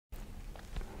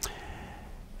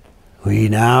We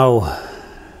now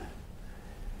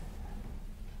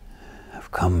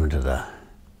have come to the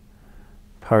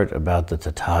part about the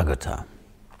Tathagata.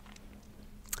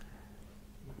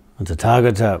 The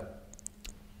Tathagata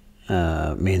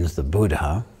means the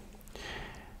Buddha.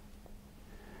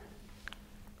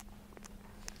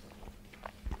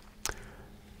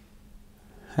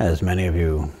 As many of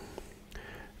you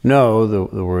know,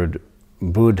 the word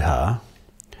Buddha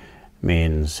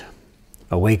means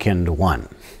awakened one,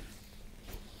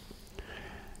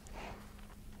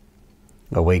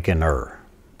 awakener,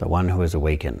 the one who is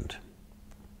awakened.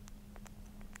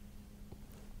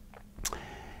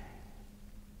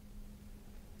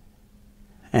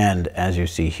 And as you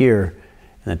see here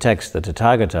in the text, the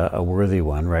Tathagata, a worthy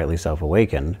one, rightly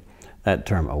self-awakened, that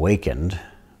term awakened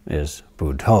is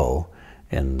Buddho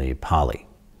in the Pali.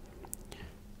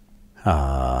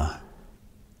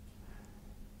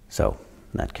 So,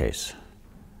 in that case,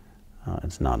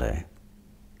 it's not a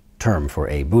term for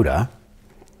a Buddha,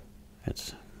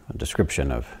 it's a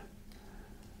description of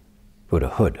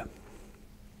Buddhahood.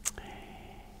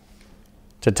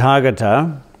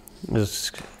 Tathagata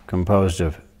is composed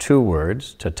of two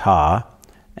words, tata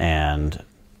and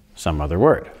some other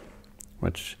word,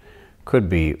 which could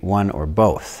be one or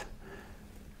both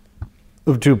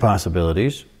of two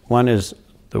possibilities. One is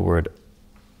the word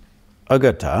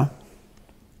agata,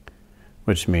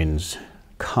 which means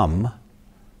come,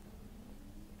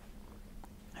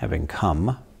 having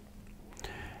come,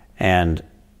 and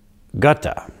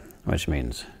gata, which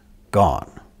means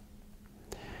gone.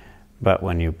 But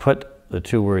when you put the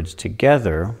two words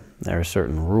together, there are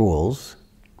certain rules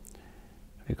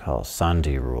we call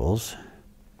Sandhi rules,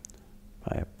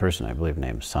 by a person I believe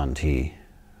named Sandhi,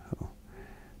 who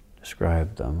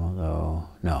described them, although,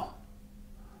 no,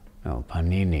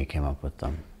 Panini came up with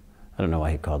them. I don't know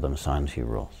why he called them Sandhi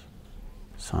rules.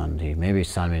 Sandhi, maybe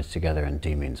san means together and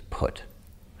di means put.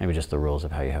 Maybe just the rules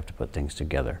of how you have to put things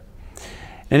together.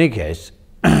 In any case,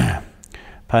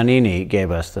 Panini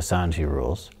gave us the Sandhi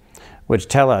rules, which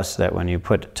tell us that when you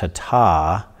put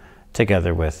tata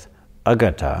together with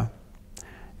agata,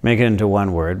 make it into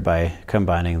one word by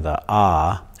combining the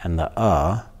a and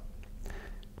the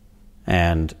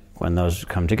and when those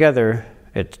come together,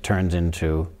 it turns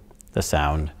into the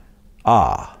sound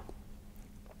ah.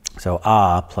 So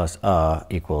a plus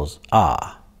equals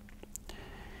a.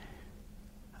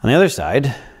 On the other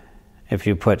side, if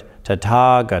you put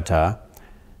tathagata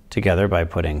together by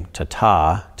putting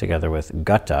tata together with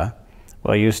gata,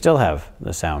 well, you still have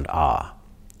the sound a.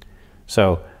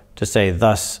 So to say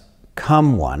thus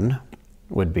come one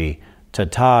would be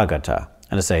tathagata,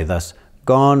 and to say thus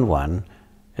gone one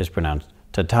is pronounced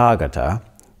tathagata,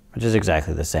 which is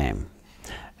exactly the same.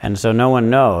 And so no one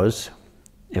knows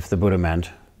if the Buddha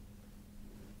meant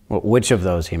which of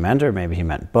those he meant, or maybe he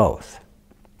meant both.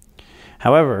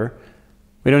 However,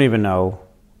 we don't even know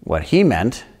what he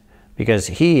meant, because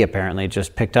he apparently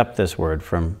just picked up this word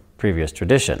from previous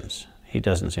traditions. He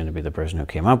doesn't seem to be the person who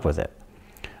came up with it.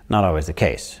 Not always the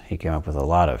case. He came up with a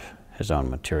lot of his own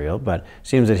material, but it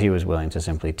seems that he was willing to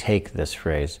simply take this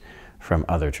phrase from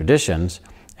other traditions,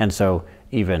 and so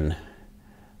even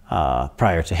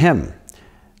prior to him,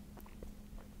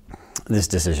 this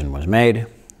decision was made,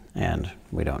 and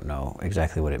we don't know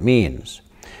exactly what it means.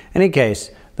 In any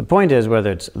case, the point is,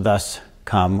 whether it's thus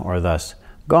come or thus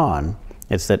gone,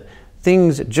 it's that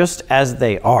things just as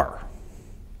they are,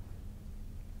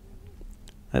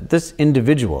 that this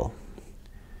individual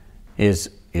is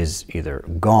either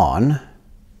gone,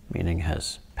 meaning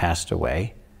has passed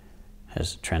away,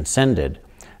 has transcended,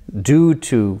 due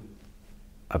to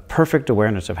a perfect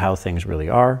awareness of how things really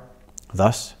are,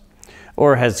 thus,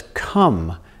 or has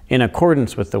come in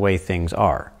accordance with the way things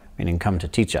are, meaning come to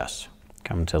teach us,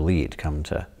 come to lead, come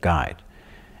to guide,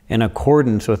 in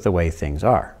accordance with the way things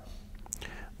are.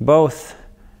 Both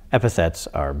epithets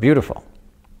are beautiful.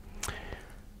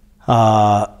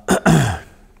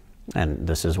 And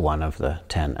this is one of the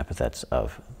 10 epithets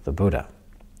of the Buddha.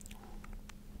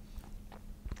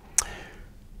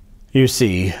 You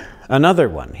see another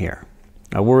one here,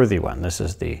 a worthy one. This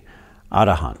is the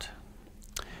Arahant.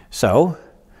 So,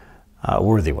 a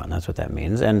worthy one, that's what that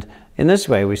means. And in this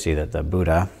way, we see that the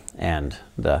Buddha and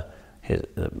the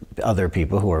other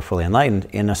people who are fully enlightened,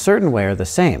 in a certain way, are the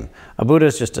same. A Buddha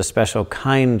is just a special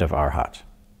kind of Arhat.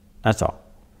 That's all.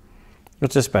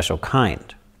 It's a special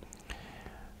kind.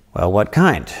 Well, what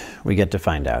kind? We get to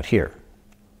find out here.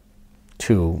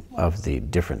 Two of the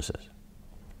differences.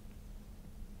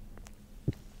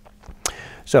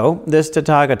 So, this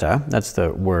Tathagata, that's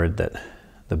the word that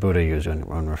the Buddha used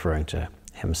when referring to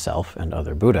himself and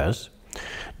other Buddhas,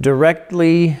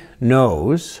 directly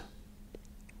knows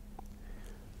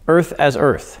earth as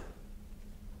earth.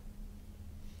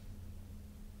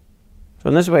 So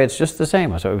in this way, it's just the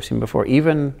same as what we've seen before.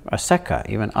 Even a sekka,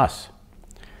 even us.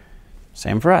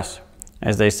 Same for us,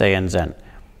 as they say in Zen.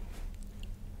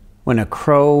 When a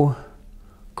crow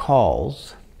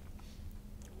calls,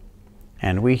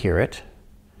 and we hear it,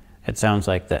 it sounds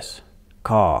like this.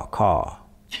 Caw, caw.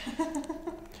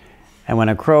 And when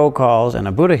a crow calls and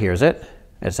a Buddha hears it,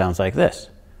 it sounds like this.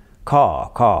 Caw,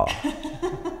 caw.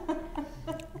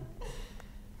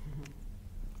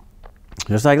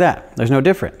 Just like that. There's no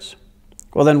difference.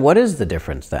 Well, then what is the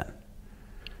difference then?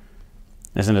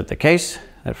 Isn't it the case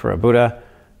that for a Buddha,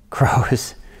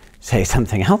 crows say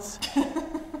something else?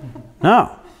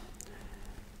 No.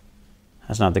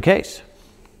 That's not the case.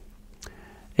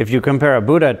 If you compare a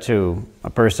Buddha to a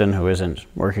person who isn't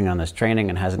working on this training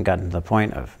and hasn't gotten to the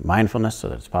point of mindfulness so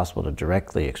that it's possible to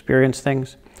directly experience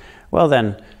things, well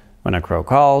then, when a crow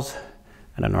calls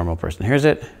and a normal person hears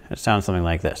it, it sounds something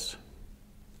like this.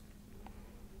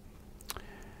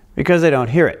 Because they don't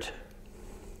hear it,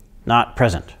 not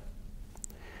present.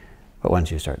 But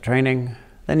once you start training,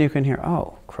 then you can hear,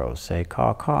 oh, crows say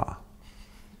caw, caw.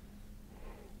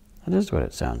 That is what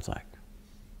it sounds like.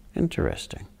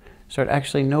 Interesting. Start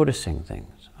actually noticing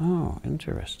things. Oh,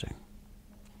 interesting.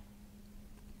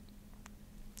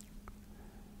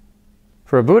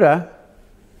 For a Buddha,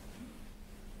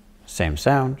 same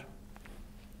sound.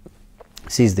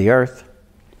 Sees the earth.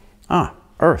 Ah,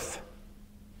 earth.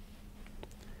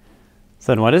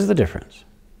 So then what is the difference?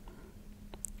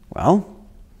 Well,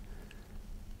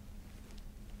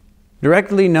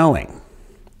 directly knowing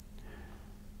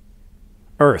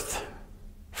earth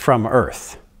from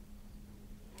earth.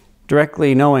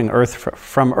 Directly knowing earth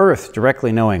from earth,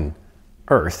 directly knowing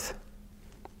earth.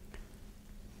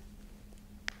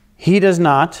 He does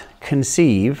not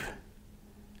conceive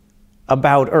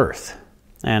about earth.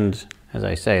 And as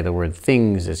I say, the word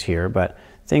things is here, but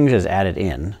things is added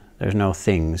in. There's no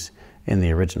things in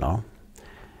the original.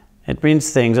 It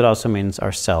means things, it also means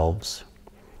ourselves.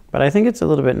 But I think it's a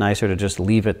little bit nicer to just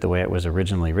leave it the way it was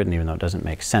originally written, even though it doesn't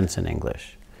make sense in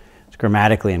English. It's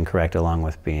grammatically incorrect along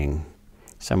with being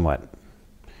somewhat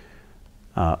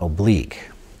oblique.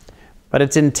 But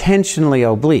it's intentionally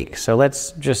oblique, so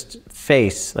let's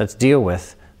deal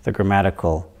with the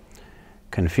grammatical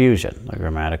confusion, the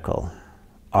grammatical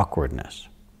awkwardness,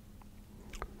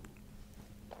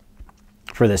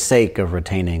 for the sake of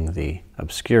retaining the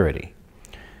obscurity.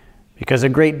 Because a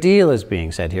great deal is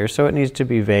being said here, so it needs to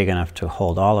be vague enough to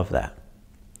hold all of that.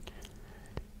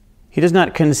 He does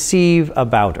not conceive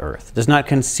about earth, does not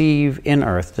conceive in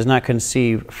earth, does not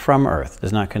conceive from earth,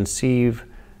 does not conceive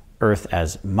earth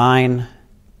as mine,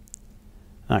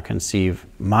 not conceive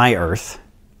my earth,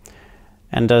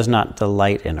 and does not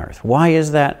delight in earth. Why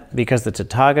is that? Because the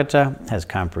Tathagata has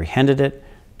comprehended it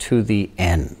to the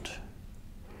end.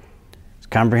 Has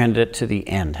comprehended it to the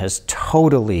end, has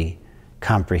totally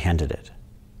comprehended it.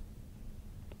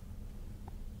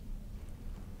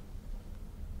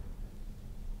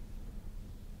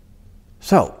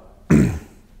 So,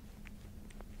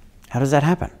 how does that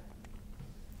happen?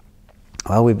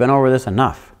 Well, we've been over this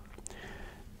enough.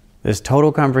 This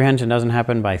total comprehension doesn't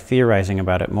happen by theorizing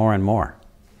about it more and more.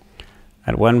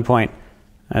 At one point,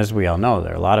 as we all know,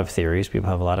 there are a lot of theories, people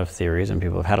have a lot of theories, and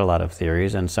people have had a lot of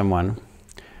theories, and someone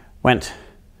went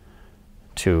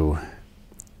to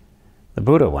the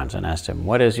Buddha once and asked him,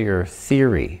 what is your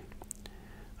theory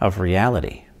of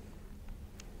reality?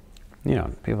 You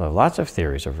know, people have lots of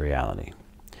theories of reality.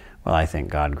 Well, I think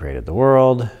God created the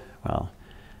world. Well,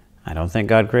 I don't think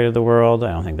God created the world.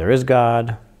 I don't think there is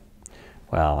God.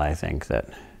 Well, I think that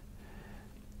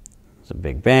it's a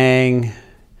Big Bang.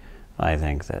 I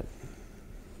think that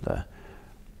the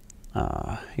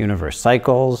universe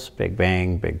cycles, Big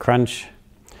Bang, Big Crunch.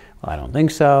 Well, I don't think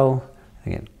so. I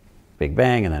think it's Big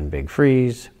Bang and then Big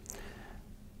Freeze.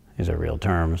 These are real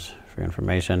terms for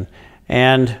information.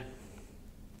 And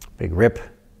Big Rip.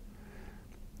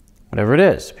 Whatever it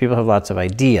is, people have lots of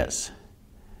ideas.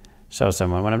 So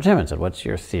someone went up to him and said, what's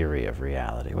your theory of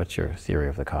reality? What's your theory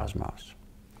of the cosmos?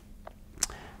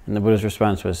 And the Buddha's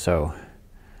response was so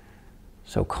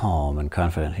calm and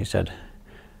confident. He said,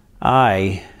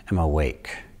 I am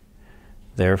awake.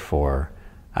 Therefore,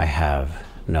 I have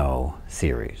no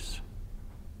theories.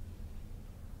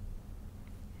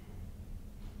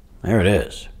 There it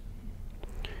is.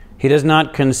 He does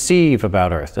not conceive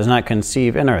about earth, does not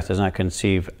conceive in earth, does not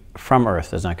conceive from earth,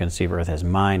 does not conceive earth as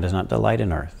mind, does not delight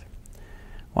in earth.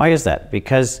 Why is that?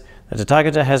 Because the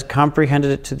Tathagata has comprehended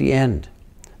it to the end.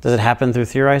 Does it happen through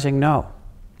theorizing? No.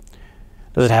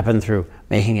 Does it happen through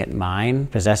making it mine,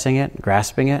 possessing it,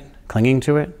 grasping it, clinging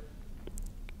to it?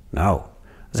 No.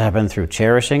 Does it happen through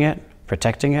cherishing it,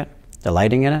 protecting it,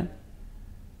 delighting in it,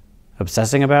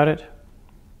 obsessing about it?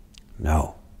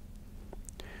 No.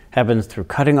 It happens through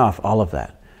cutting off all of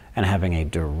that and having a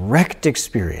direct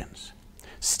experience,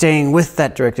 staying with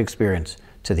that direct experience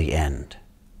to the end,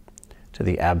 to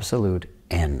the absolute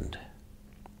end.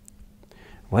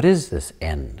 What is this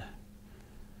end?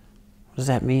 What does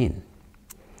that mean?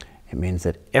 It means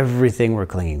that everything we're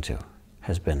clinging to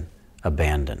has been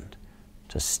abandoned,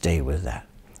 to stay with that.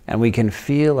 And we can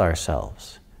feel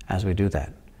ourselves as we do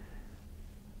that,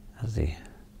 as the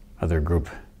other group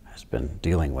has been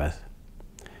dealing with,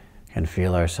 can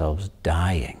feel ourselves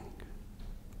dying.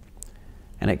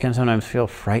 And it can sometimes feel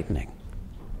frightening.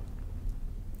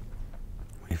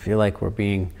 We feel like we're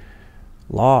being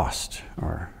lost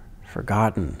or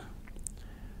forgotten,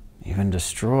 even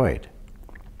destroyed.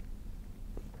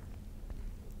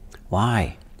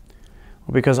 Why?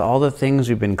 Well, because all the things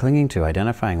we've been clinging to,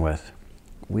 identifying with,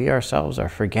 we ourselves are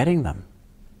forgetting them,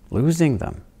 losing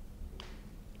them.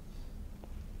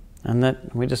 And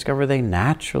that we discover they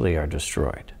naturally are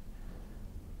destroyed.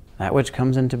 That which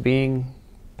comes into being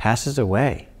passes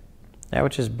away. That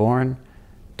which is born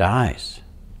dies.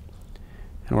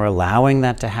 And we're allowing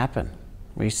that to happen.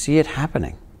 We see it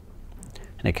happening.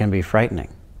 And it can be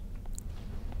frightening.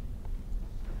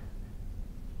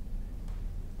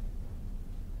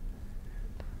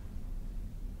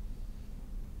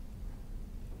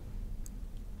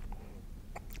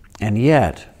 And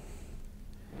yet,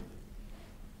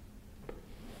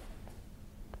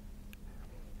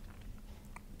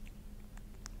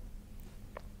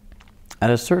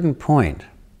 at a certain point,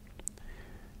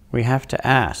 we have to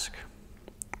ask,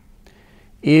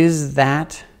 is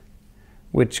that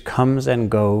which comes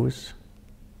and goes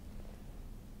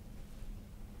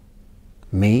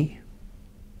me?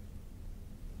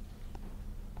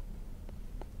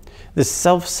 This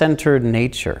self-centered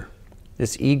nature,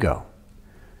 this ego,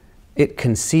 it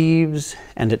conceives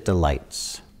and it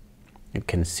delights. It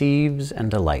conceives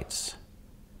and delights.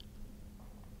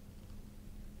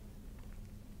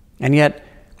 And yet,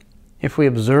 if we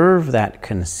observe that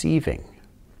conceiving,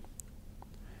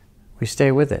 we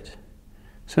stay with it.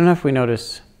 Soon enough we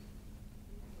notice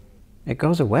it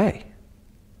goes away.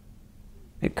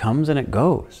 It comes and it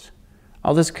goes.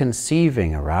 All this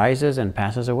conceiving arises and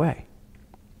passes away.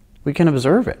 We can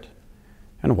observe it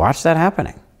and watch that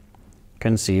happening.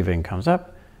 Conceiving comes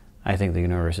up. I think the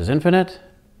universe is infinite.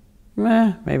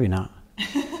 Maybe not.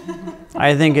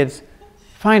 I think it's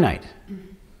finite.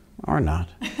 Or not.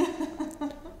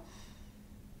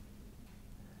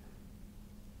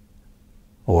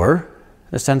 Or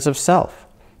the sense of self.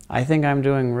 I think I'm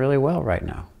doing really well right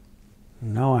now.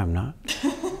 No, I'm not.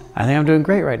 I think I'm doing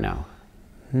great right now.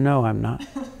 No, I'm not.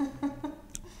 I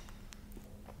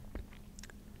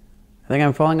think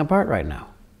I'm falling apart right now.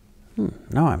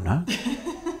 No, I'm not.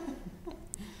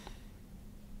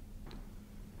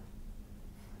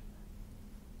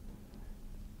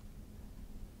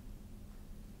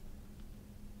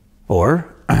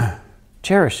 Or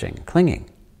cherishing, clinging.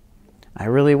 I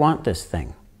really want this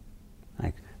thing.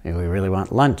 Like maybe we really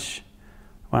want lunch.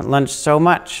 I want lunch so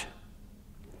much.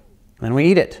 Then we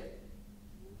eat it.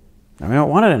 And we don't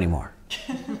want it anymore.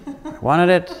 I wanted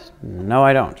it. No,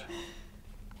 I don't.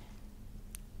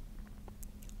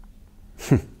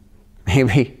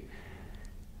 Maybe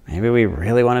we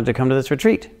really wanted to come to this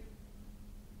retreat.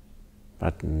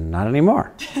 But not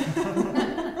anymore.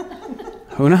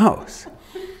 Who knows?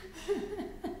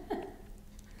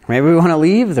 Maybe we want to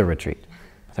leave the retreat.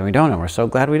 Then we don't, and we're so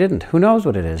glad we didn't. Who knows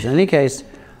what it is? In any case,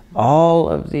 all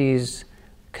of these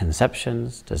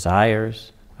conceptions,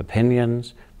 desires,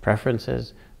 opinions,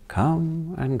 preferences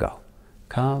come and go,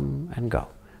 come and go,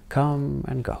 come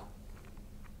and go.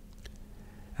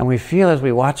 And we feel as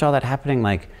we watch all that happening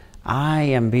like, I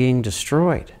am being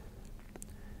destroyed.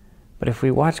 But if we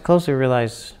watch closely, we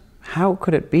realize, how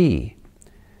could it be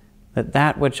that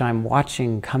that which I'm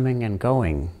watching coming and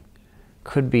going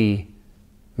could be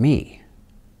me?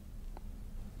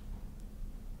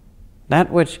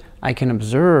 That which I can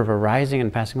observe arising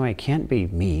and passing away can't be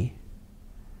me.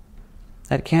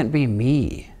 That can't be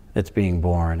me that's being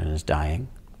born and is dying.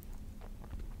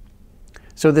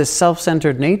 So this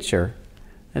self-centered nature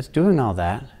that's doing all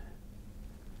that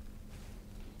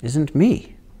isn't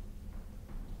me.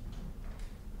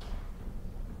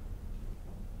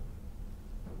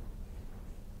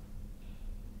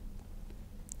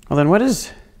 Well, then what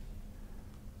is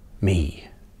me?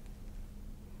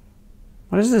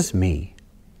 What is this me?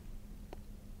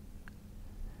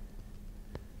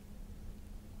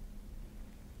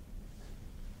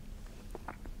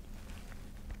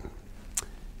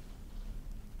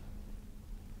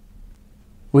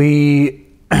 We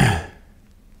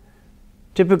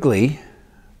typically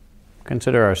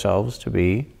consider ourselves to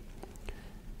be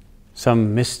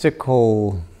some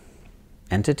mystical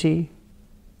entity,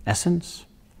 essence,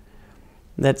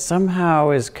 that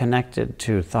somehow is connected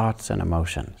to thoughts and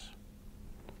emotions.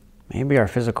 Maybe our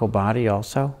physical body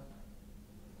also.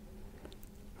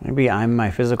 Maybe I'm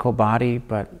my physical body,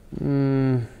 but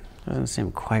doesn't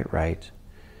seem quite right.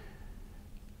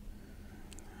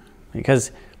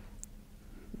 Because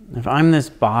if I'm this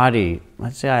body,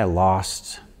 let's say I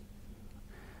lost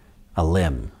a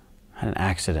limb, had an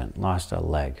accident, lost a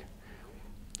leg,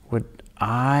 would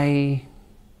I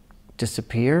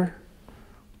disappear?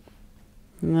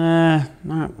 Nah,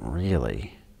 not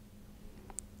really.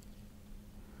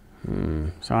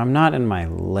 So I'm not in my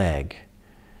leg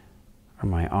or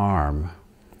my arm.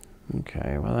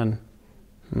 Okay, well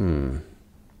then,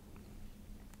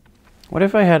 what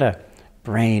if I had a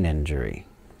brain injury?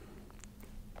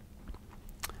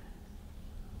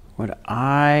 Would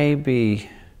I be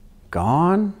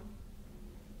gone?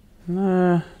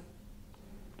 Not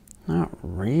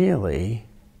really.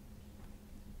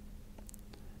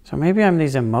 So maybe I'm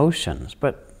these emotions,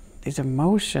 but these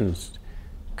emotions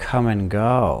come and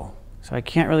go. So I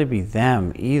can't really be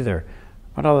them either.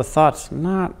 But all the thoughts,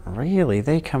 not really.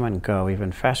 They come and go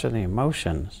even faster than the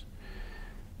emotions.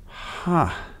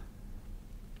 Where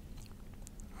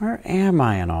am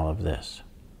I in all of this?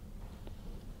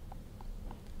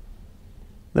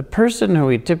 The person who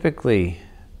we typically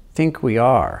think we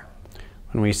are,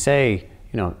 when we say,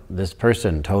 this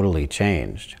person totally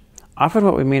changed, often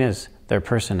what we mean is their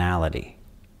personality.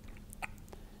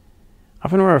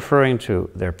 Often we're referring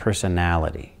to their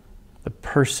personality, the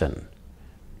person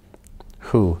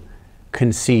who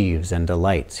conceives and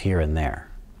delights here and there.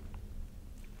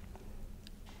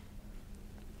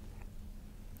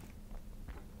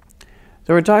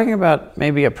 So we're talking about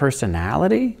maybe a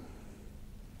personality?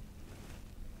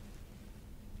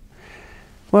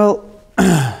 Well,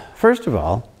 first of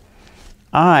all,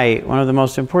 one of the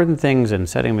most important things in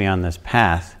setting me on this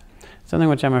path, something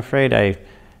which I'm afraid I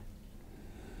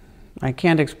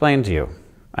can't explain to you.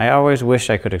 I always wish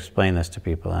I could explain this to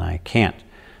people, and I can't.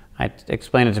 I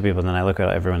explain it to people, and then I look at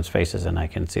everyone's faces, and I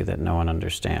can see that no one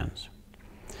understands.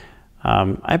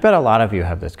 I bet a lot of you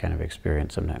have this kind of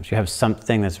experience sometimes. You have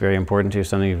something that's very important to you,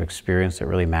 something you've experienced that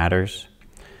really matters,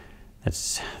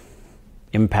 that's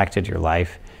impacted your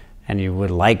life, and you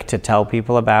would like to tell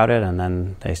people about it, and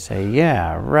then they say,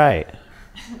 yeah, right.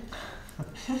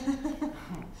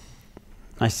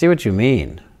 I see what you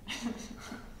mean.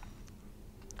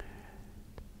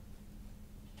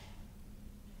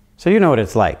 So you know what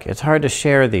it's like. It's hard to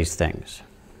share these things,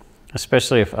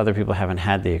 especially if other people haven't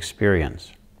had the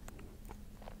experience.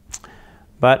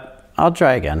 But I'll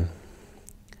try again.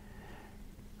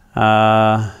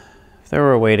 If there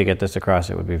were a way to get this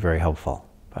across, it would be very helpful,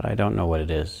 but I don't know what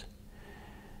it is.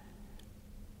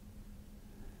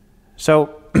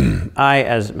 So I,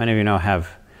 as many of you know, have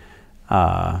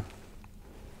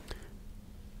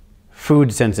food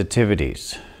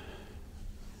sensitivities.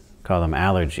 Call them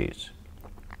allergies.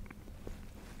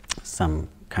 Some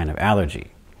kind of allergy.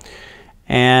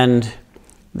 And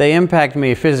they impact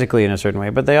me physically in a certain way,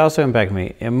 but they also impact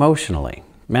me emotionally,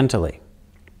 mentally.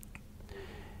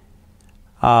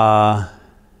 And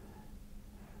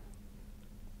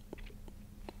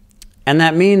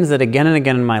that means that again and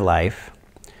again in my life,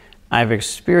 I've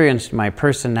experienced my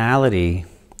personality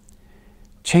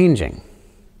changing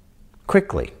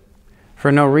quickly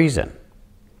for no reason.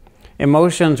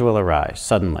 Emotions will arise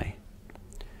suddenly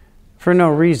for no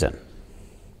reason.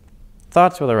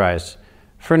 Thoughts will arise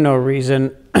for no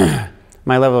reason.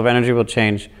 My level of energy will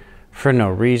change for no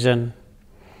reason.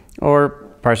 Or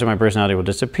parts of my personality will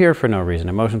disappear for no reason.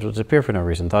 Emotions will disappear for no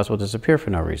reason. Thoughts will disappear for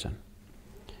no reason.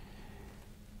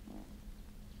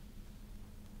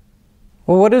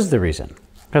 Well, what is the reason?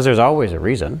 Because there's always a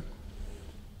reason.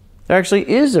 There actually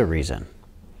is a reason.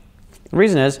 The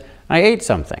reason is I ate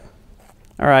something,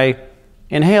 or I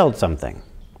inhaled something,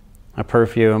 a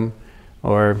perfume,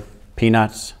 or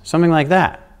peanuts, something like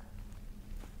that.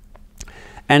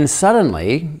 And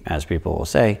suddenly, as people will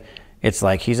say, it's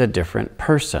like he's a different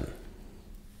person.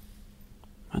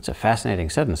 That's a fascinating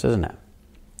sentence, isn't it?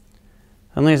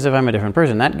 Suddenly as if I'm a different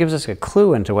person. That gives us a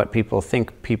clue into what people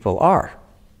think people are.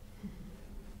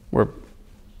 We're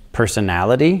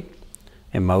personality,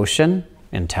 emotion,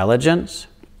 intelligence.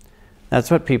 That's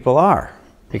what people are.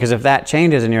 Because if that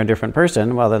changes and you're a different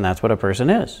person, well, then that's what a person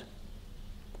is.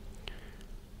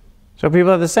 So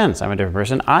people have the sense, I'm a different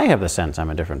person. I have the sense, I'm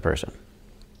a different person.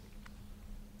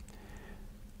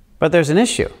 But there's an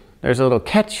issue. There's a little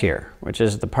catch here, which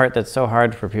is the part that's so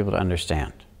hard for people to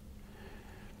understand.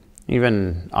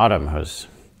 Even Autumn has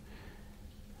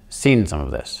seen some of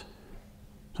this.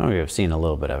 Some of you have seen a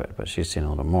little bit of it, but she's seen a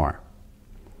little more.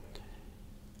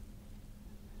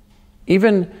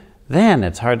 Even then,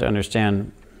 it's hard to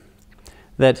understand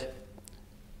that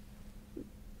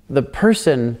the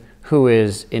person who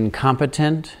is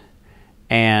incompetent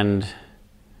and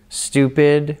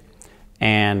stupid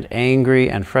and angry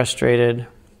and frustrated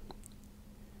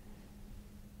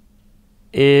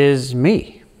is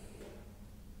me.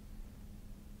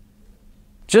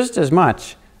 Just as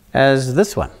much as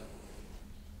this one.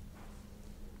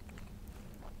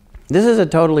 This is a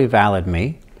totally valid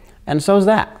me, and so is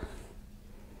that.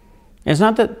 It's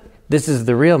not that this is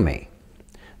the real me.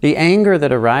 The anger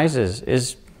that arises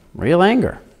is real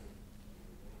anger.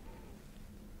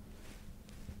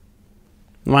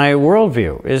 My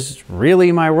worldview is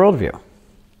really my worldview.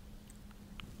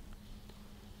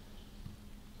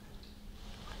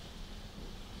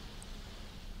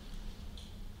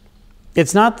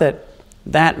 It's not that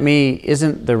that me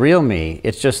isn't the real me,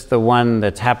 it's just the one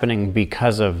that's happening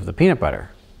because of the peanut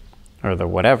butter, or the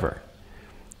whatever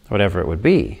it would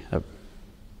be, the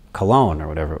cologne or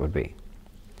whatever it would be.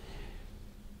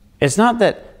 It's not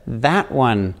that that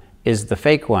one is the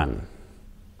fake one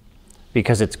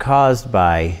because it's caused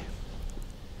by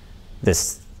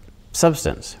this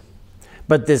substance,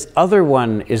 but this other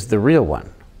one is the real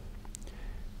one.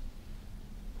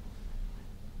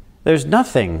 There's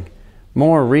nothing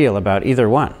more real about either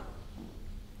one.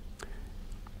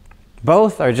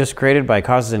 Both are just created by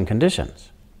causes and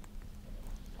conditions.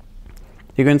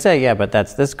 You can say, yeah, but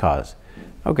that's this cause.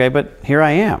 Okay, but here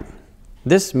I am.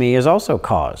 This me is also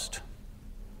caused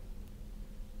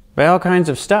by all kinds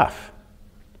of stuff,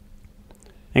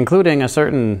 including a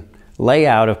certain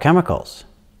layout of chemicals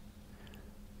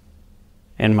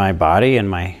in my body, in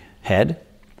my head.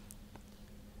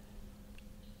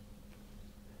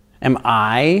 Am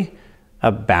I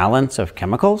a balance of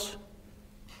chemicals?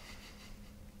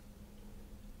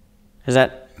 Is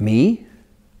that me?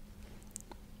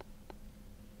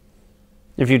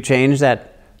 If you change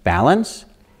that balance,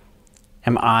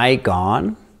 am I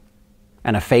gone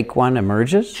and a fake one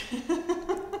emerges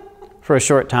for a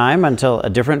short time until a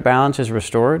different balance is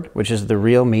restored, which is the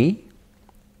real me?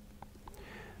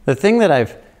 The thing that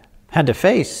I've had to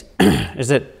face is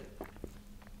that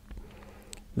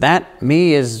that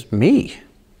me is me,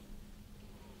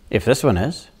 if this one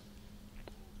is,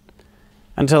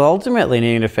 until ultimately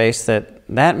needing to face that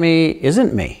that me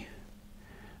isn't me,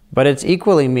 but it's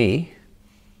equally me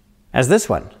as this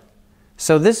one.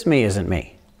 So this me isn't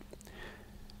me.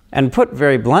 And put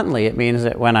very bluntly, it means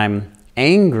that when I'm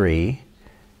angry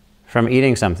from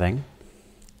eating something,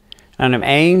 and I'm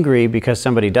angry because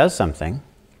somebody does something,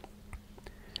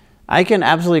 I can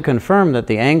absolutely confirm that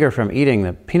the anger from eating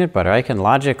the peanut butter, I can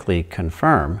logically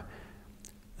confirm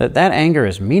that that anger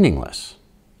is meaningless.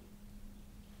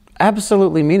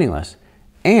 Absolutely meaningless.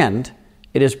 And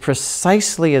it is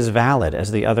precisely as valid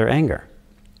as the other anger.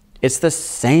 It's the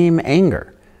same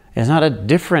anger. It's not a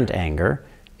different anger,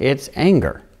 it's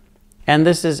anger. And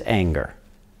this is anger.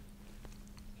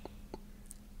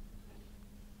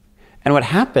 And what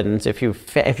happens if you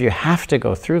have to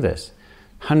go through this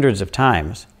hundreds of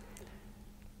times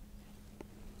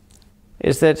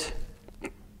is that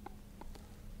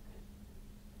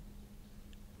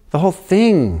the whole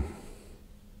thing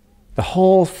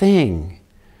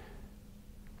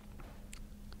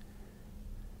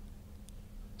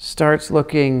starts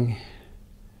looking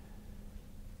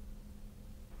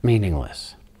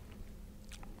meaningless.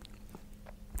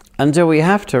 Until we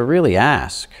have to really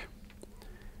ask,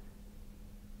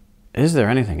 is there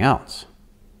anything else?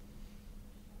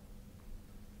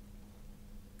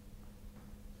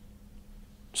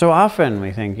 So often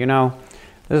we think, you know,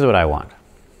 this is what I want.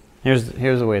 Here's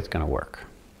the way it's going to work.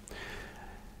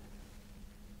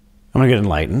 I'm going to get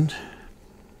enlightened.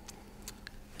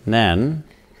 And then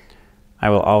I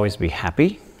will always be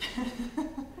happy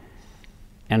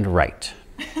and right.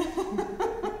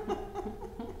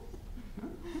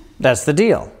 That's the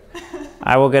deal.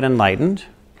 I will get enlightened.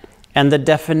 And the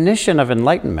definition of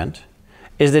enlightenment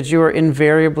is that you are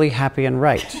invariably happy and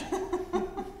right.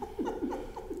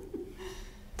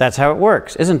 That's how it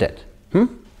works, isn't it?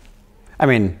 I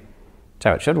mean, that's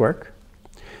how it should work.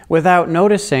 Without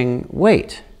noticing,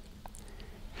 wait,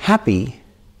 happy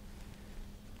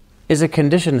is a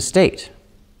conditioned state.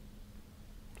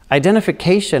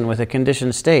 Identification with a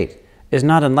conditioned state is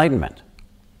not enlightenment.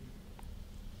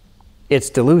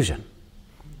 It's delusion.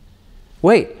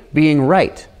 Wait, being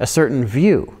right, a certain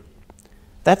view,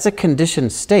 that's a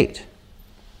conditioned state.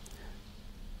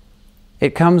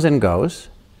 It comes and goes.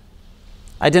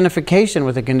 Identification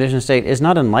with a conditioned state is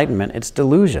not enlightenment, it's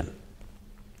delusion.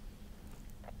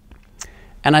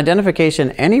 And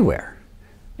identification anywhere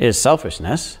is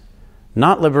selfishness,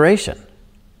 not liberation.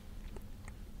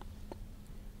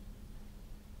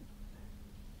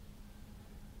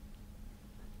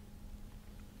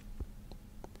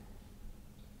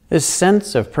 This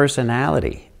sense of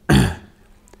personality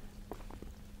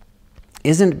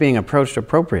isn't being approached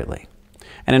appropriately.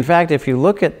 And in fact, if you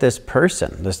look at this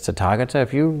person, this Tathagata,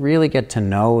 if you really get to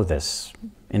know this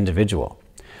individual,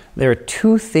 there are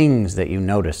two things that you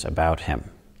notice about him.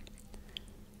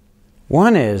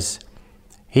 One is,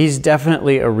 he's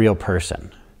definitely a real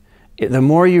person. The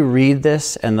more you read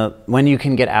this, and when you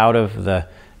can get out of the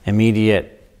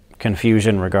immediate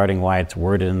confusion regarding why it's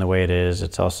worded in the way it is,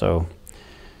 it's also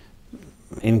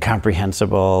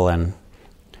incomprehensible and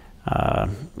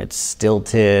it's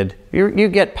stilted. You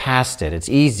get past it. It's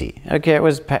easy. Okay, it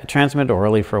was transmitted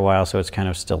orally for a while, so it's kind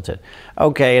of stilted.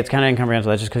 Okay, it's kind of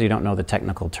incomprehensible. That's just because you don't know the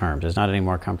technical terms. It's not any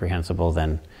more comprehensible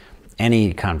than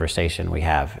any conversation we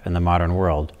have in the modern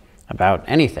world about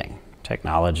anything,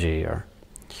 technology or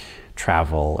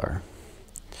travel or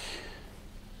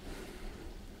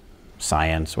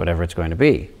science, whatever it's going to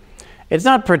be. It's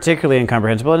not particularly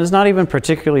incomprehensible, and it's not even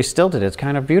particularly stilted. It's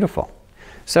kind of beautiful.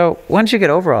 So once you get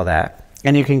over all that,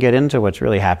 and you can get into what's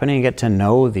really happening, and get to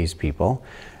know these people,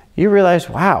 you realize,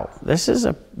 wow,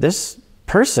 this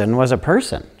person was a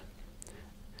person.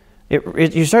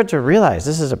 You start to realize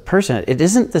this is a person. It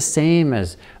isn't the same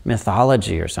as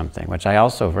mythology or something, which I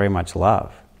also very much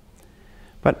love.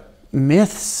 But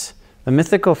myths, the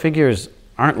mythical figures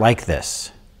aren't like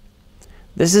this.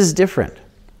 This is different.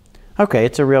 Okay,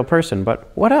 it's a real person,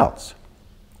 but what else?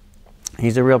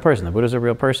 He's a real person. The Buddha's a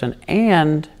real person,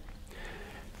 and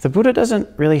the Buddha doesn't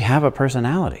really have a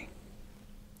personality.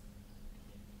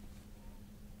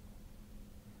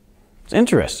 It's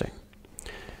interesting.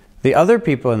 The other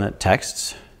people in the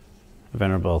texts, the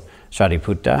Venerable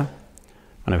Sariputta,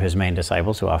 one of his main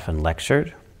disciples who often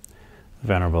lectured, the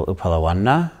Venerable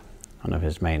Upalawanna, one of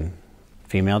his main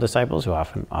female disciples who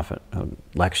often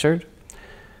lectured,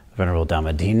 the Venerable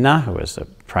Dhammadina, who was the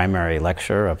primary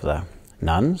lecturer of the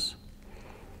nuns,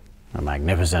 the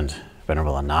magnificent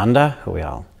Venerable Ananda, who we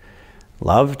all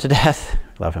love to death,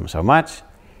 love him so much,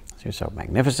 he's so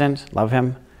magnificent, love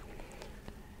him.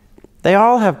 They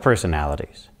all have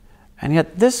personalities, and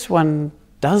yet this one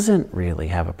doesn't really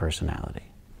have a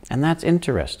personality, and that's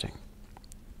interesting.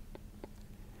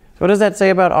 So what does that say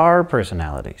about our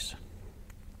personalities?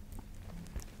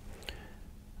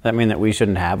 Does that mean that we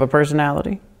shouldn't have a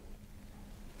personality?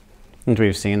 Since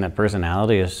we've seen that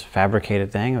personality is a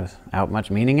fabricated thing without much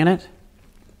meaning in it?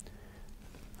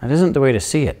 That isn't the way to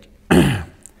see it.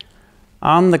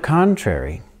 On the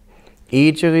contrary,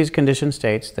 each of these conditioned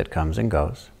states that comes and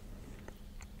goes,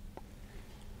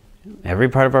 every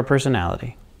part of our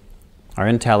personality, our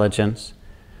intelligence,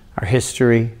 our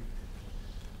history,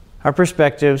 our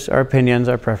perspectives, our opinions,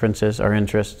 our preferences, our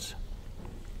interests,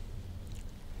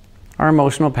 our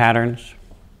emotional patterns,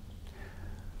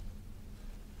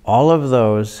 all of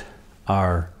those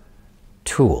are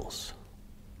tools.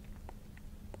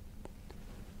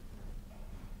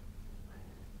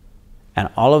 And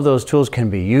all of those tools can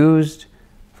be used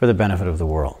for the benefit of the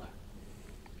world.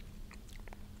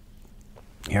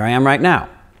 Here I am right now.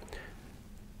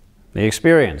 The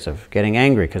experience of getting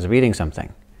angry because of eating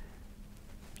something.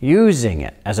 Using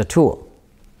it as a tool.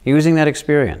 Using that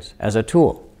experience as a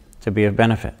tool to be of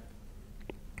benefit.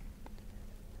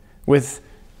 With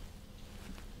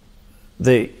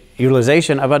the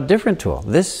utilization of a different tool,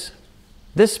 this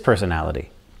personality,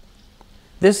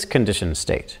 this conditioned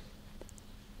state.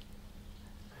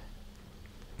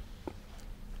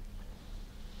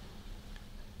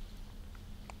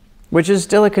 Which is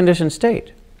still a conditioned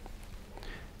state.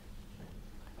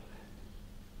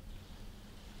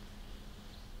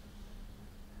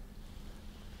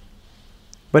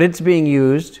 But it's being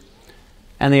used,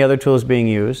 and the other tool is being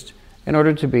used, in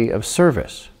order to be of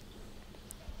service.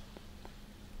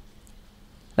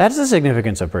 That's the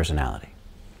significance of personality.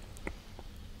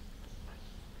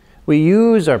 We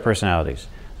use our personalities.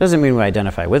 Doesn't mean we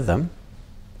identify with them,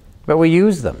 but we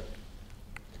use them.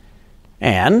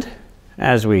 And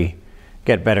as we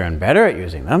get better and better at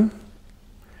using them,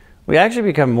 we actually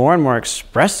become more and more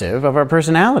expressive of our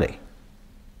personality.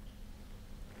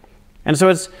 And so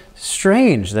it's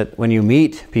strange that when you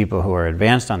meet people who are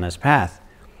advanced on this path,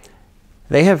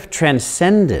 they have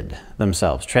transcended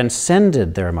themselves,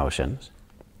 transcended their emotions,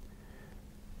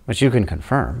 which you can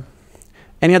confirm.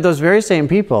 And yet those very same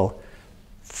people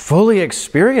fully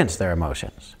experience their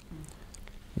emotions,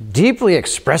 deeply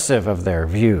expressive of their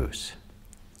views.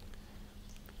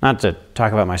 Not to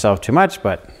talk about myself too much,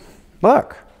 but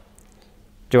look,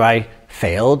 do I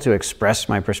fail to express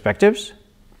my perspectives?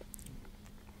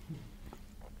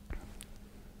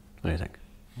 What do you think?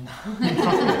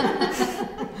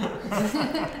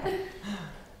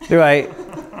 Do I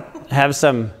have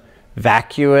some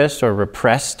vacuous or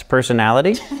repressed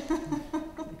personality?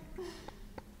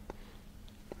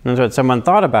 That's what someone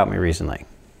thought about me recently.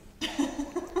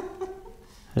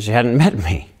 She hadn't met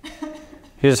me.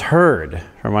 She just heard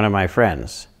from one of my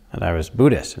friends that I was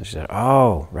Buddhist. And she said,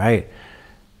 oh, right.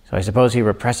 So I suppose he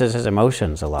represses his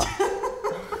emotions a lot.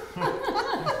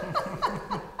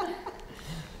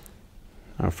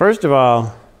 Now, first of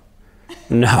all,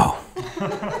 no.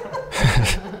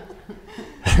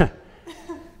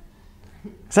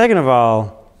 Second of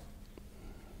all,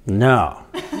 no.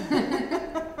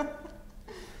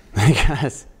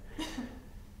 Because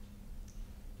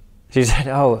she said,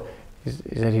 oh, he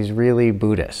said he's really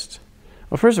Buddhist.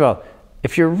 Well, first of all,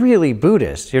 if you're really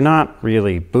Buddhist, you're not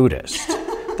really Buddhist.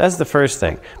 That's the first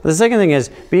thing. But the second thing is,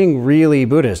 being really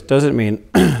Buddhist doesn't mean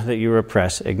that you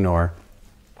repress, ignore,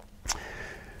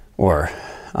 or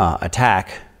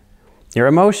attack your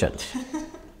emotions.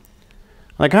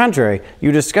 On the contrary,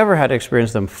 you discover how to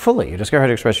experience them fully. You discover how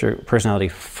to express your personality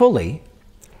fully,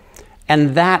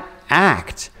 and that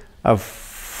act of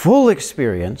full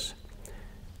experience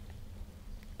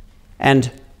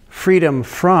and freedom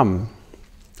from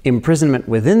imprisonment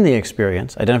within the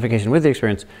experience, identification with the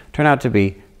experience, turn out to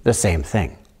be the same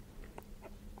thing.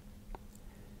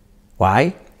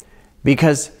 Why?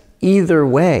 Because either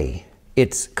way,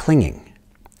 it's clinging.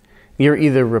 You're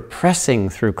either repressing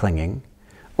through clinging,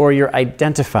 or you're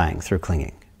identifying through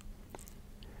clinging.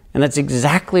 And that's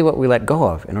exactly what we let go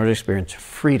of in order to experience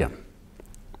freedom.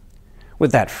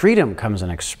 With that freedom comes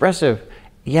an expressive,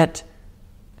 yet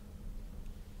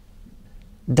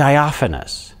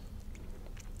diaphanous,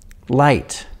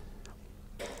 light,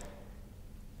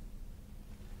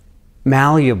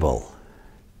 malleable,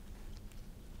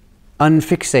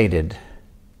 unfixated,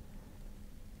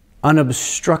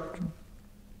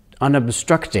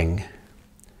 unobstructing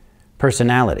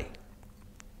personality.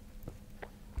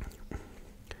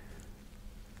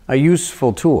 A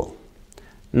useful tool,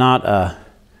 not a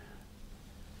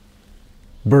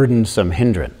burdensome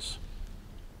hindrance.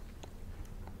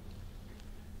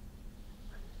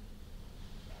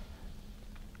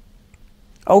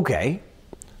 Okay,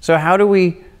 so how do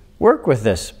we work with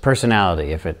this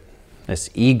personality, this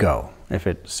ego, if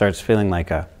it starts feeling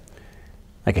like a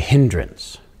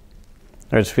hindrance,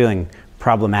 or it's feeling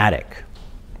problematic?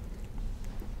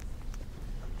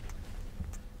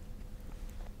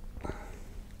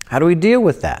 How do we deal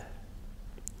with that?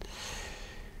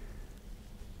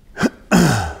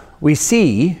 We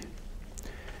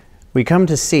come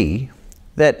to see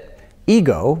that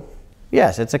ego,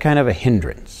 yes, it's a kind of a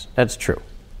hindrance. That's true.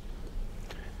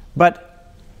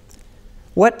 But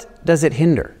what does it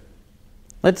hinder?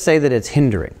 Let's say that it's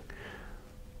hindering.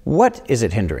 What is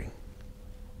it hindering?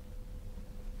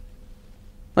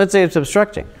 Let's say it's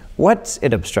obstructing. What's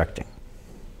it obstructing?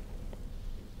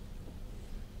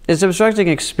 It's obstructing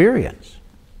experience.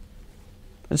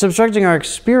 It's obstructing our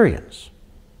experience.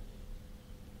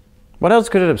 What else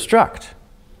could it obstruct?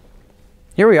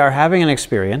 Here we are having an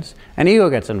experience, and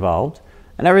ego gets involved,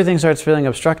 and everything starts feeling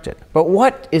obstructed. But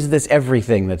what is this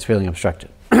everything that's feeling obstructed?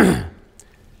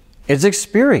 It's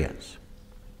experience.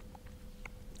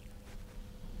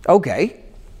 Okay.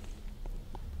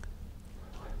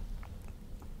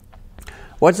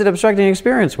 What's it obstructing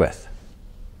experience with?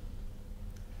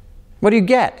 What do you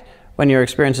get when your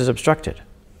experience is obstructed?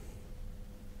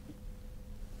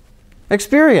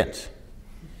 Experience.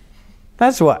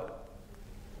 That's what.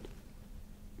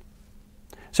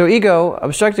 So ego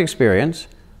obstructs experience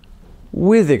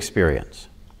with experience,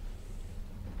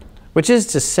 which is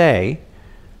to say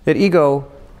that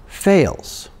ego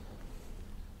fails.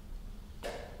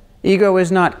 Ego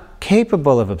is not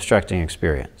capable of obstructing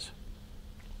experience.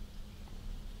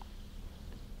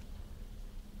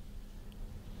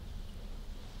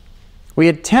 We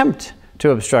attempt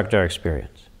to obstruct our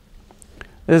experience.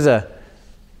 Here's a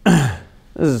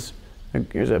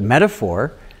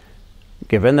metaphor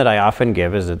given that I often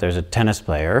give, is that there's a tennis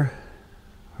player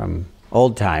from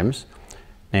old times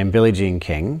named Billie Jean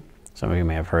King. Some of you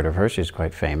may have heard of her. She's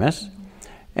quite famous.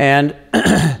 And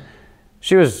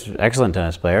she was an excellent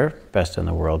tennis player, best in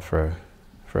the world for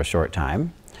a short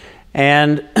time.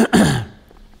 And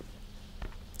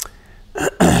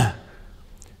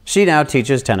she now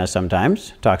teaches tennis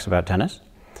sometimes, talks about tennis.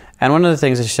 And one of the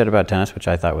things that she said about tennis, which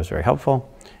I thought was very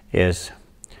helpful, is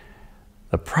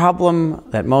the problem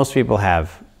that most people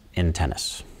have in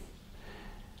tennis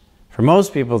For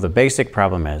most people, the basic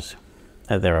problem is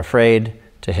that they're afraid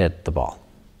to hit the ball.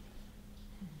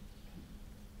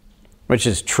 Which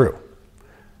is true.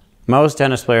 Most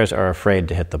tennis players are afraid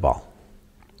to hit the ball.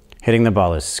 Hitting the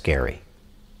ball is scary.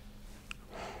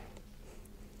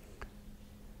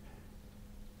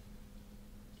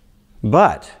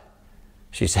 But,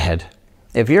 she said,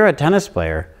 if you're a tennis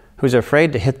player who's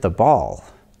afraid to hit the ball,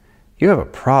 you have a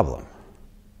problem.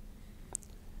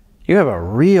 You have a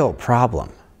real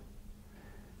problem.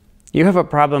 You have a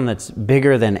problem that's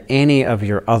bigger than any of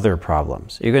your other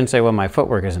problems. You can say, well, my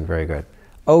footwork isn't very good.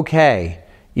 Okay,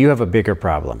 you have a bigger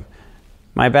problem.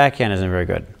 My backhand isn't very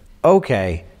good.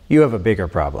 Okay, you have a bigger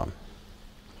problem.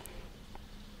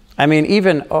 I mean,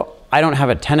 even, oh, I don't have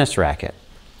a tennis racket.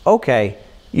 Okay,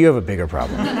 you have a bigger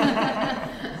problem.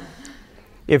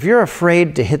 If you're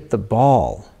afraid to hit the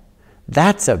ball,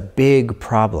 that's a big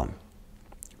problem.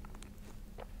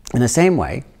 In the same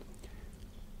way,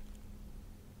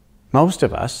 most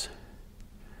of us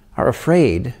are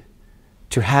afraid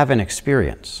to have an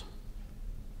experience.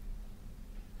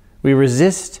 We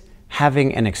resist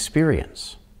having an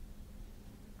experience.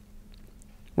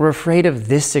 We're afraid of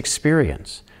this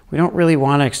experience. We don't really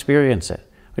want to experience it.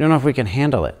 We don't know if we can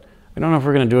handle it. We don't know if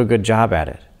we're going to do a good job at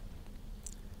it.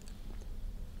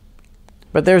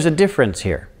 But there's a difference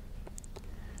here.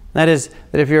 That is,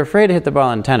 that if you're afraid to hit the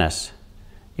ball in tennis,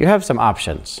 you have some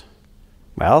options.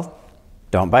 Well,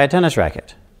 don't buy a tennis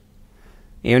racket.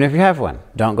 Even if you have one,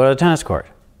 don't go to the tennis court.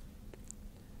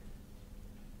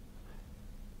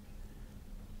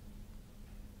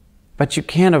 But you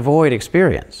can't avoid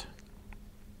experience.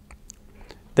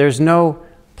 There's no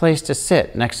place to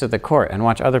sit next to the court and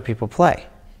watch other people play.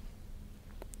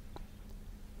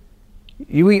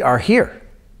 We are here.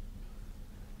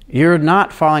 You're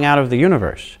not falling out of the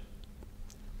universe.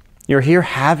 You're here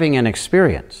having an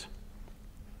experience.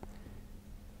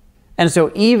 And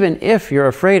so even if you're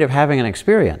afraid of having an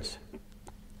experience,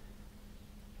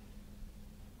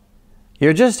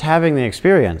 you're just having the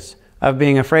experience of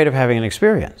being afraid of having an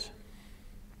experience.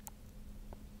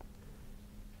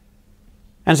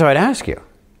 And so I'd ask you,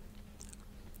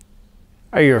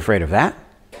 are you afraid of that?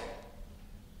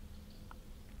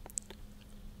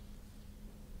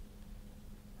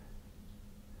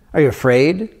 Are you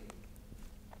afraid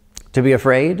to be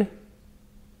afraid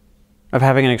of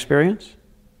having an experience?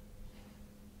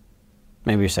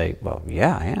 Maybe you say, well,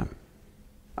 yeah, I am.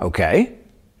 Okay.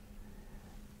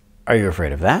 Are you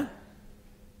afraid of that?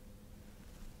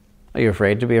 Are you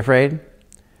afraid to be afraid?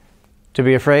 To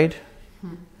be afraid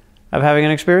of having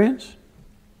an experience?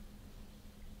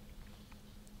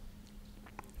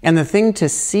 And the thing to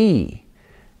see,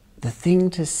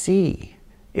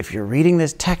 if you're reading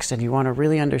this text and you want to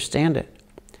really understand it,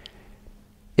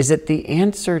 is that the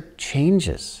answer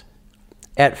changes.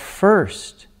 At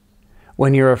first,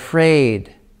 when you're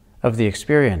afraid of the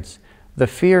experience, the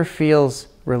fear feels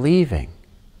relieving.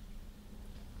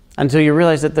 Until you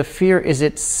realize that the fear is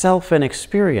itself an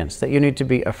experience that you need to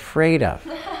be afraid of.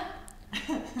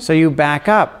 So you back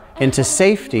up into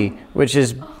safety, which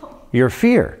is your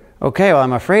fear. Okay, well,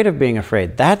 I'm afraid of being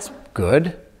afraid. That's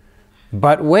good.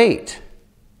 But wait.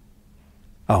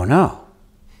 Oh no.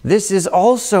 This is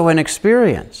also an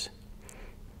experience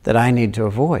that I need to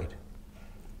avoid.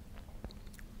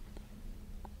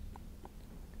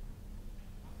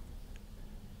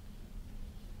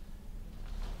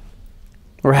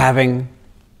 We're having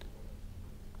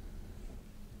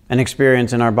an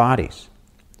experience in our bodies.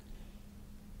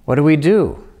 What do we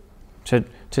do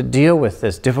to deal with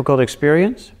this difficult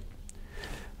experience?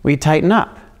 We tighten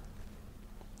up.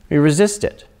 We resist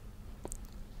it.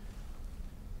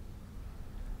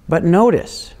 But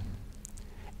notice,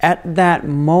 at that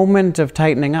moment of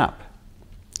tightening up,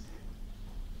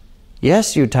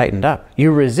 yes, you tightened up.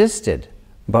 You resisted.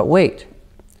 But wait,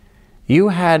 you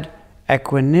had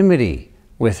equanimity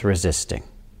with resisting,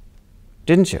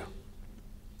 didn't you?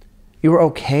 You were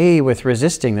okay with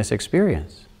resisting this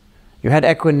experience. You had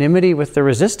equanimity with the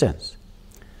resistance.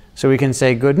 So we can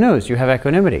say, good news, you have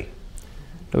equanimity.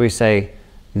 But we say,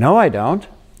 no, I don't.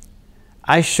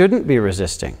 I shouldn't be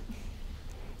resisting.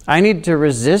 I need to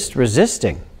resist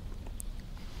resisting.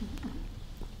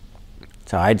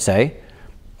 So I'd say,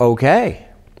 okay,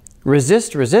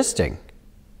 resist resisting.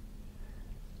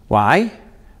 Why?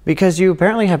 Because you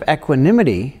apparently have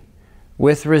equanimity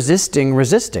with resisting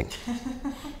resisting.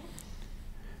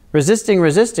 Resisting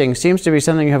resisting seems to be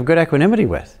something you have good equanimity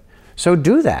with. So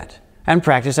do that and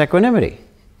practice equanimity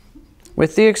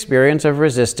with the experience of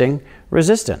resisting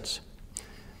resistance.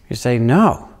 You say,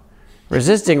 no,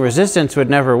 resisting resistance would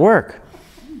never work.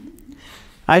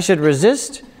 I should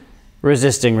resist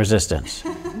resisting resistance.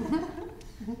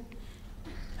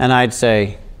 And I'd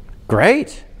say,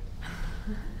 great,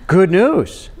 good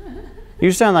news.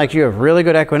 You sound like you have really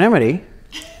good equanimity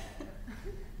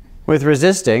with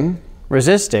resistance.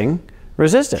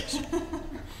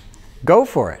 Go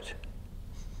for it.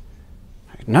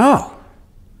 No,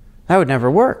 that would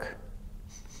never work.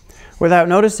 Without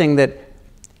noticing that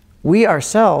we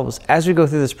ourselves, as we go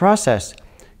through this process,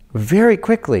 very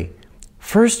quickly,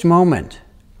 first moment,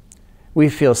 we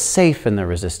feel safe in the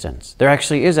resistance. There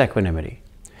actually is equanimity.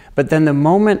 But then the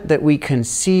moment that we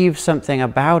conceive something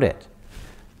about it,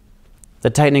 the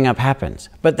tightening up happens.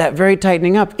 But that very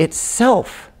tightening up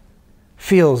itself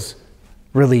feels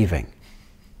relieving.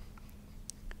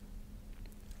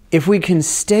 If we can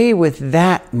stay with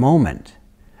that moment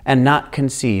and not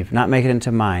conceive, not make it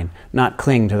into mind, not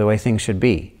cling to the way things should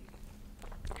be,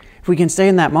 if we can stay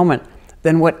in that moment,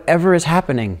 then whatever is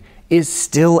happening is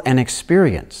still an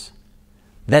experience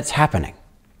that's happening.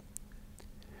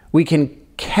 We can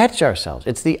catch ourselves.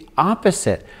 It's the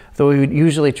opposite, though we would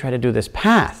usually try to do this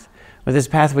path. With this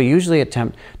path, we usually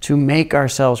attempt to make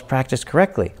ourselves practice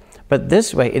correctly. But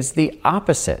this way, it's the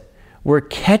opposite. We're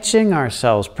catching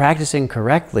ourselves practicing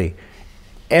correctly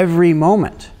every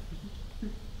moment.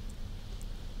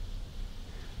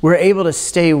 We're able to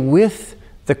stay with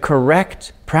the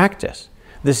correct practice,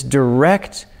 this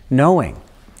direct knowing,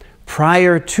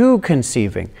 prior to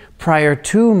conceiving, prior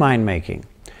to mind-making,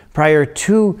 prior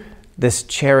to this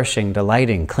cherishing,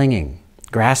 delighting, clinging,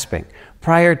 grasping.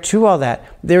 Prior to all that,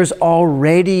 there's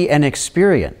already an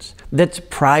experience that's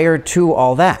prior to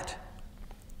all that.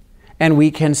 And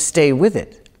we can stay with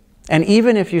it. And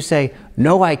even if you say,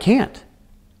 no, I can't,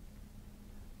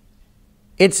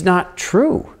 it's not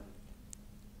true.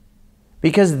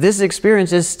 Because this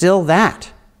experience is still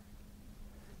that.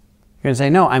 You're going to say,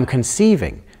 no, I'm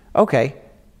conceiving. Okay,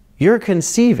 you're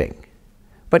conceiving.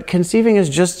 But conceiving is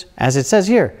just, as it says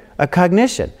here, a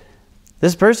cognition.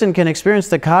 This person can experience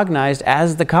the cognized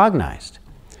as the cognized.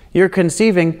 You're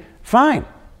conceiving, fine.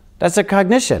 That's a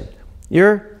cognition.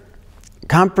 You're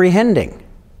comprehending.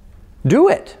 Do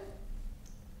it.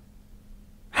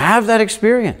 Have that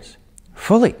experience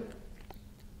fully.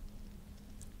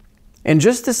 In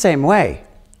just the same way,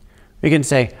 we can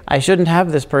say, I shouldn't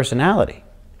have this personality.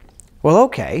 Well,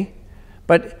 okay,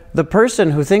 but the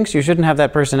person who thinks you shouldn't have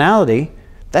that personality,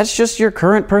 that's just your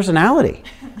current personality.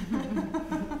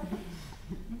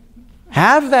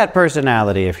 Have that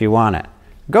personality if you want it.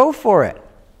 Go for it.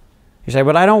 You say,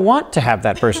 but I don't want to have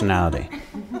that personality.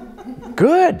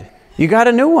 Good. You got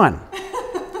a new one.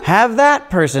 Have that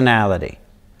personality.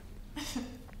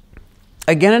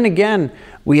 Again and again,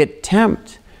 we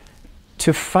attempt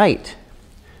to fight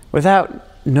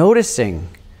without noticing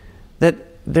that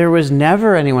there was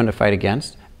never anyone to fight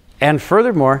against. And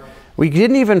furthermore, we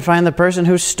didn't even find the person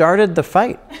who started the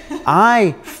fight.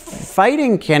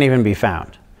 Fighting can't even be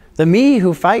found. The me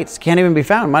who fights can't even be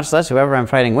found, much less whoever I'm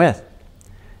fighting with.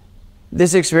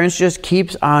 This experience just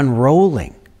keeps on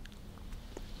rolling.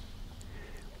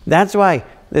 That's why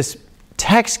this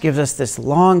text gives us this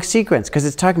long sequence, because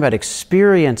it's talking about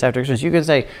experience after experience. You could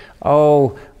say,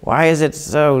 oh, why is it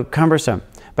so cumbersome?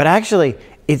 But actually,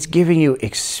 it's giving you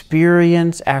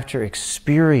experience after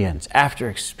experience after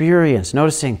experience,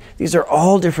 noticing these are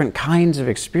all different kinds of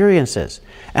experiences.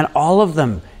 And all of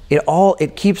them,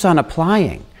 it keeps on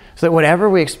applying. So that whatever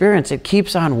we experience, it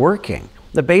keeps on working.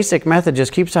 The basic method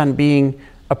just keeps on being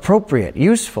appropriate,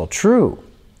 useful, true.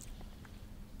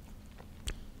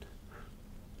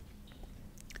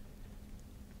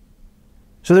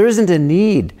 So there isn't a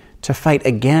need to fight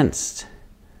against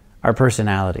our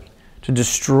personality, to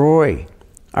destroy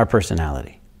our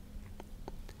personality.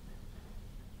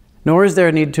 Nor is there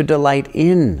a need to delight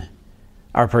in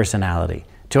our personality,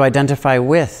 to identify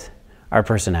with our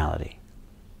personality.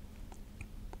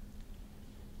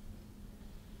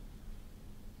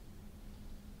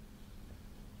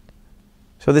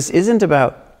 So this isn't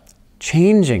about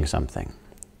changing something.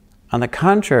 On the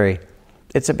contrary,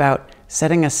 it's about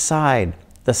setting aside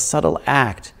the subtle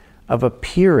act of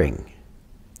appearing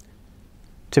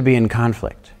to be in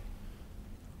conflict.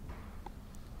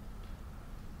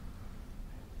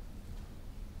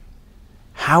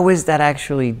 How is that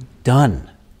actually done?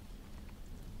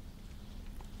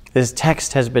 This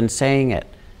text has been saying it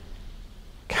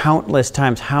countless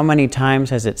times. How many times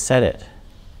has it said it?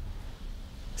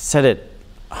 Said it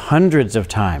hundreds of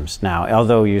times now,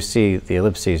 although you see the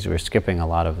ellipses, we're skipping a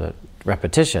lot of the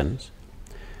repetitions.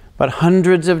 But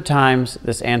hundreds of times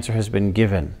this answer has been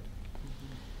given.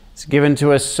 It's given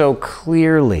to us so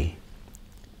clearly.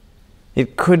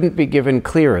 It couldn't be given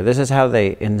clearer. This is how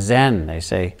in Zen, they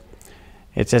say,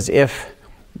 it's as if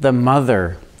the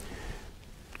mother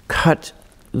cut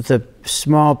the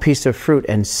small piece of fruit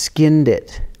and skinned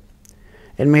it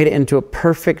and made it into a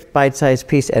perfect bite-sized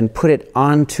piece and put it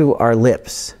onto our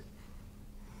lips.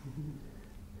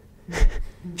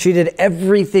 She did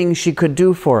everything she could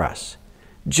do for us.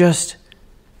 Just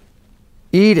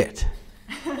eat it.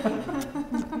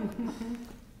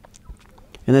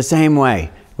 In the same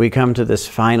way, we come to this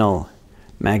final,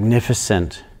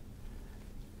 magnificent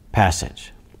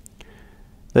passage.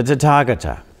 The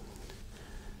Tathagata,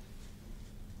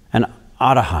 an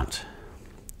Arahant,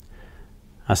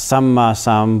 a Samma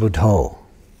Sambuddho,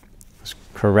 was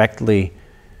correctly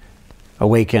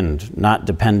awakened, not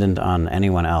dependent on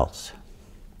anyone else,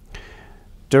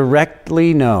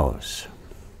 directly knows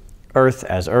earth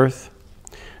as earth,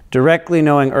 directly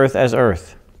knowing earth as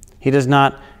earth. He does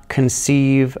not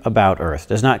conceive about earth,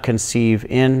 does not conceive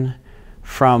in,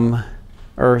 from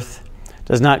earth,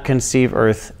 does not conceive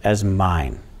earth as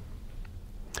mine,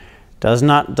 does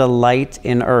not delight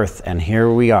in earth, and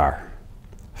here we are.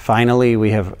 Finally,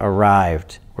 we have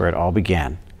arrived where it all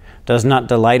began. Does not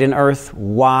delight in earth.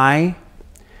 Why?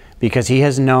 Because he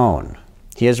has known,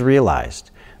 he has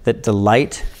realized that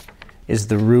delight is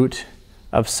the root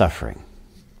of suffering.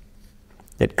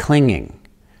 That clinging,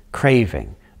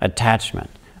 craving, attachment,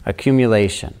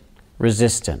 accumulation,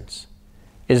 resistance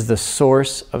is the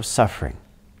source of suffering.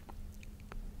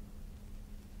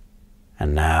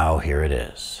 And now here it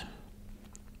is.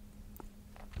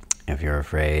 If you're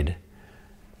afraid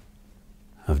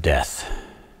of death,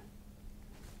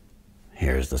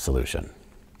 here's the solution.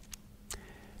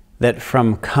 That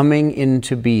from coming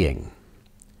into being,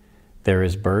 there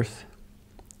is birth,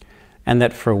 and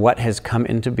that for what has come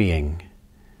into being,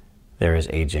 there is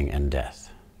aging and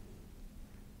death.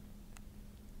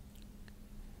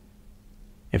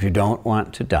 If you don't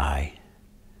want to die,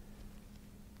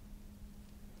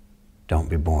 don't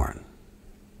be born.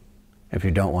 If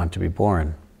you don't want to be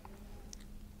born,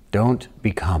 don't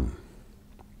become.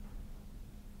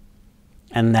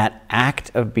 And that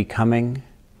act of becoming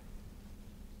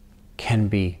can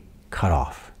be cut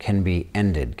off, can be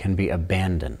ended, can be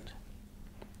abandoned.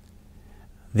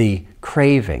 The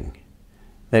craving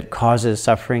that causes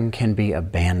suffering can be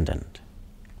abandoned,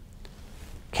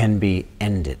 can be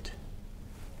ended.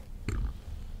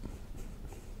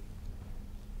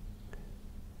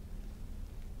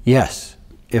 Yes,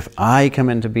 if I come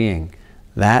into being,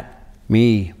 that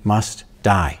me must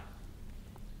die.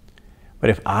 But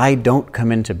if I don't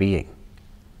come into being,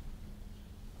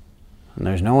 and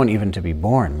there's no one even to be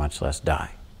born, much less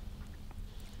die,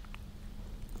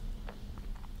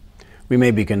 we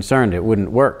may be concerned it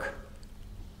wouldn't work.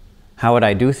 How would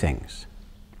I do things?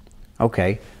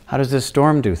 Okay, how does this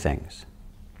storm do things?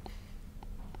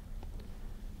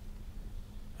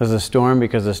 Does the storm,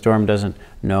 because the storm doesn't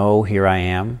know here I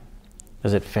am,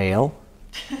 does it fail?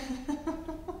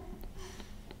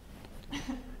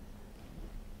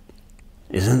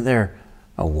 Isn't there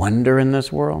a wonder in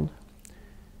this world?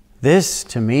 This,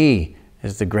 to me,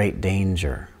 is the great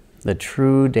danger, the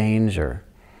true danger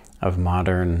of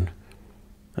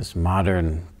this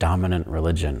modern dominant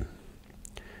religion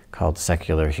called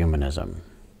secular humanism,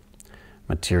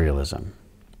 materialism.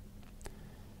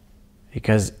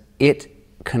 Because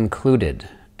it concluded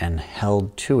and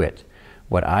held to it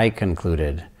what I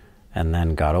concluded and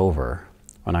then got over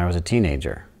when I was a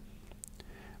teenager.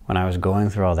 When I was going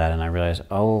through all that and I realized,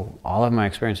 oh, all of my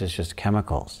experience is just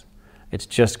chemicals. It's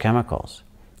just chemicals.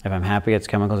 If I'm happy, it's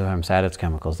chemicals. If I'm sad, it's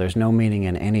chemicals. There's no meaning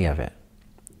in any of it.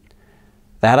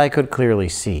 That I could clearly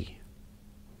see.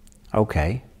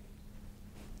 Okay.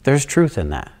 There's truth in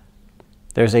that.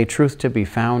 There's a truth to be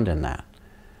found in that.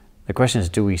 The question is,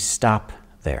 do we stop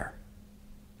there?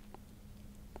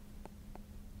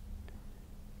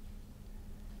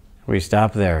 If we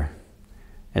stop there,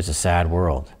 it's a sad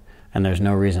world, and there's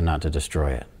no reason not to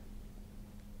destroy it.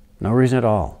 No reason at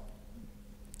all.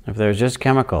 If there's just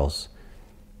chemicals,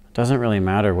 it doesn't really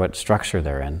matter what structure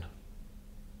they're in.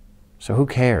 So who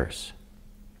cares?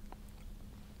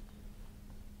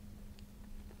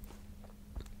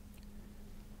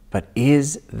 But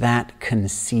is that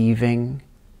conceiving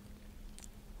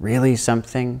really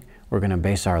something we're going to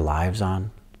base our lives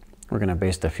on? We're going to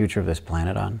base the future of this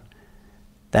planet on?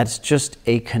 That's just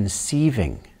a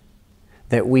conceiving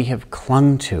that we have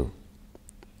clung to.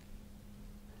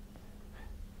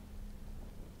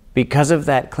 Because of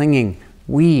that clinging,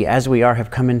 we, as we are,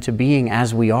 have come into being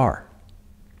as we are.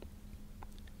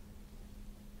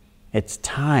 It's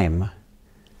time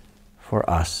for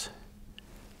us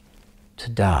to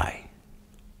die.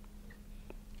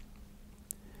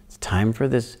 It's time for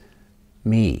this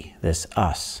me, this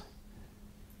us,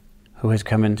 who has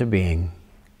come into being,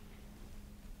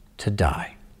 to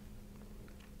die.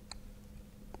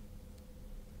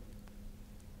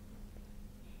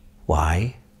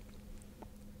 Why?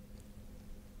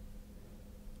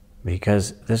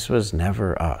 Because this was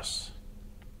never us.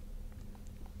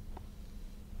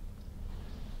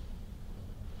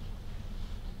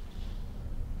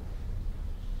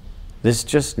 This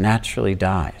just naturally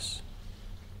dies.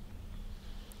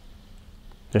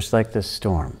 Just like this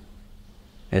storm.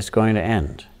 It's going to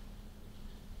end.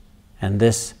 And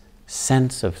this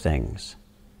sense of things,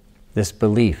 this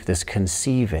belief, this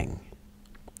conceiving,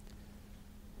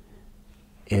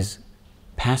 is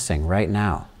passing right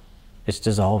now. It's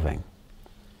dissolving.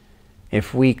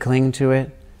 If we cling to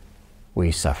it,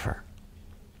 we suffer.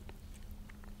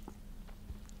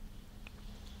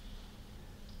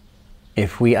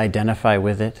 If we identify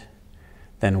with it,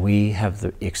 then we have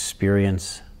the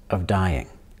experience of dying.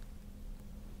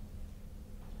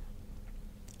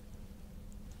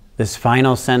 This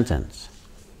final sentence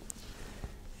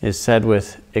is said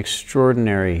with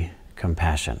extraordinary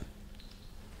compassion.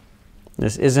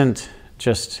 This isn't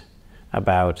just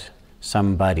about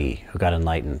somebody who got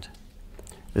enlightened.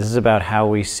 This is about how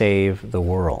we save the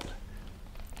world.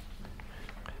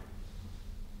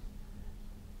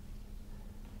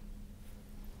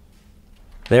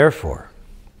 Therefore,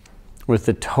 with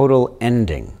the total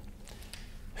ending,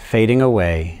 fading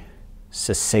away,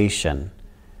 cessation,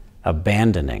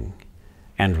 abandoning,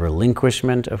 and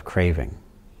relinquishment of craving,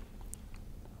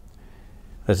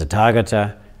 the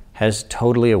Tathagata has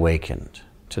totally awakened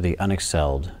to the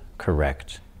unexcelled,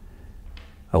 correct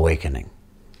awakening,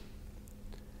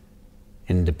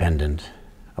 independent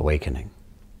awakening.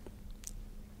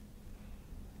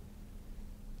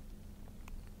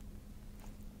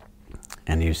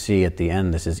 And you see at the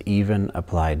end, this is even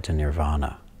applied to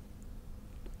nirvana.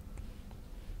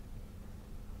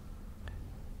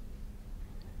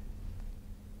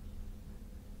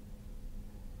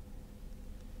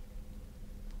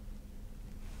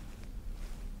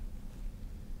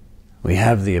 We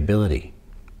have the ability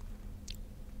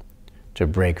to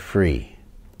break free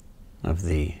of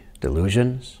the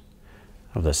delusions,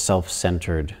 of the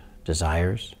self-centered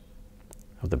desires,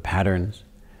 of the patterns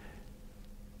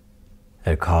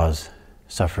that cause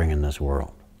suffering in this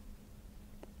world.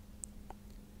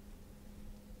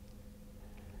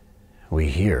 We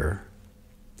here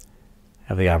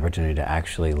have the opportunity to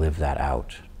actually live that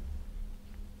out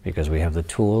because we have the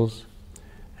tools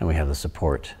and we have the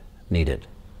support needed.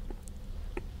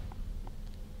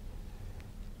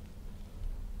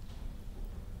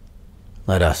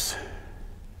 Let us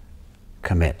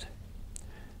commit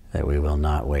that we will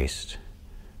not waste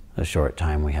the short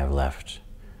time we have left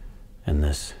in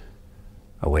this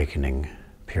awakening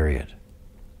period,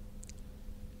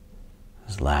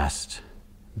 this last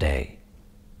day.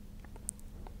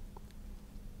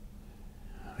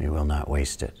 We will not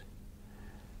waste it,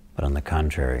 but on the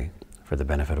contrary, for the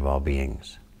benefit of all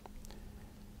beings,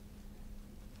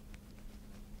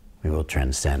 we will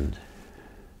transcend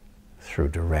through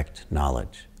direct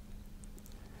knowledge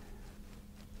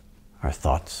our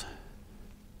thoughts,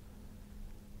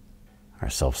 our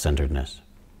self-centeredness,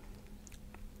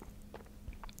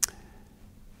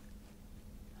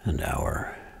 and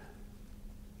our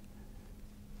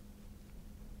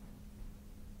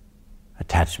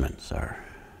attachments, our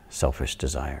selfish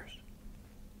desires.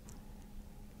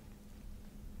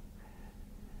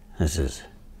 This is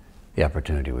the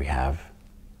opportunity we have.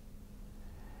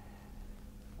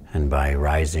 And by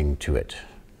rising to it,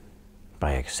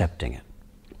 by accepting it,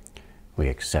 we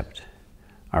accept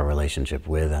our relationship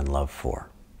with and love for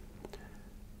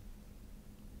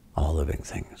all living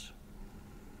things.